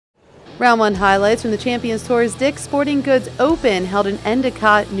Round 1 highlights from the Champions Tour's Dick's Sporting Goods Open held in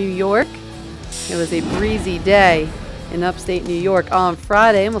Endicott, New York. It was a breezy day in upstate New York on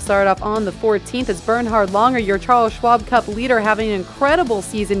Friday, and we'll start off on the 14th as Bernhard Langer, your Charles Schwab Cup leader, having an incredible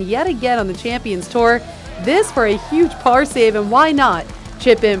season yet again on the Champions Tour. This for a huge par save, and why not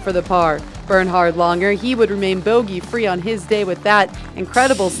chip in for the par? Bernhard Langer, he would remain bogey-free on his day with that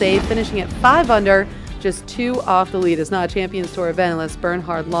incredible save, finishing at 5 under, just 2 off the lead. It's not a Champions Tour event unless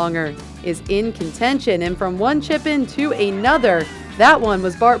Bernhard Langer is in contention. And from one chip in to another, that one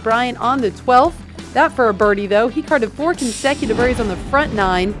was Bart Bryant on the 12th. That for a birdie, though. He carded 4 consecutive birdies on the front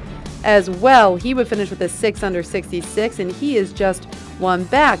 9 as well. He would finish with a 6 under 66, and he is just 1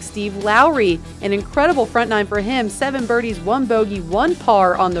 back. Steve Lowry, an incredible front 9 for him. 7 birdies, 1 bogey, 1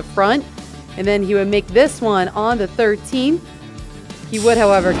 par on the front. And then he would make this one on the 13th. He would,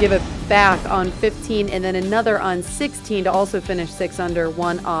 however, give it back on 15 and then another on 16 to also finish 6 under,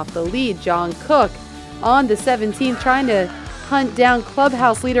 1 off the lead. John Cook on the 17th trying to hunt down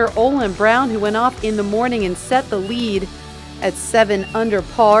clubhouse leader Olin Browne, who went off in the morning and set the lead at 7 under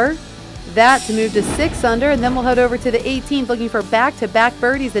par. That to move to 6 under, and then we'll head over to the 18th looking for back-to-back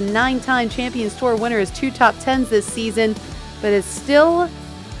birdies. The 9-time Champions Tour winner has 2 top 10s this season, but is still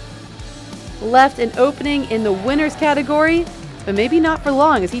left an opening in the winners category, but maybe not for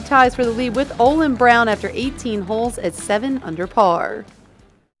long as he ties for the lead with Olin Browne after 18 holes at 7 under par.